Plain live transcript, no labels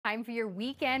time for your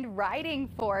weekend riding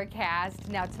forecast.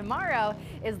 Now tomorrow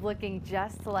is looking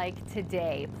just like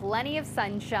today. Plenty of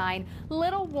sunshine,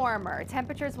 little warmer.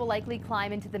 Temperatures will likely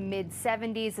climb into the mid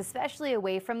 70s, especially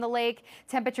away from the lake.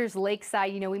 Temperatures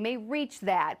lakeside, we may reach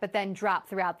that, but then drop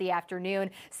throughout the afternoon.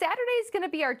 Saturday is going to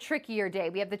be our trickier day.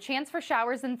 We have the chance for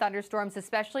showers and thunderstorms,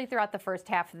 especially throughout the first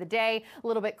half of the day. A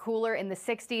little bit cooler in the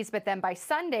 60s, but then by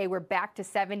Sunday, we're back to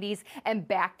 70s and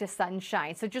back to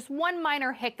sunshine. So just one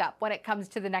minor hiccup when it comes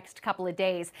to the next couple of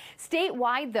days.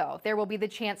 Statewide, though, there will be the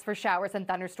chance for showers and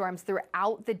thunderstorms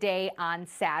throughout the day on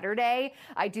Saturday.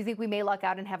 I do think we may luck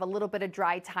out and have a little bit of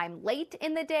dry time late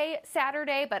in the day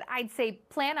Saturday, but I'd say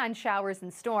plan on showers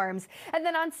and storms. And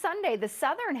then on Sunday, the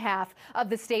southern half of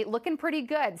the state looking pretty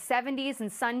good, 70s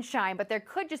and sunshine, but there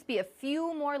could just be a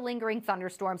few more lingering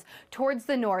thunderstorms towards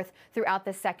the north throughout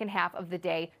the second half of the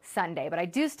day Sunday. But I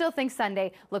do still think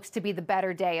Sunday looks to be the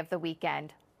better day of the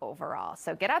weekend overall.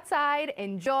 So get outside,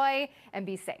 enjoy, and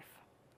be safe.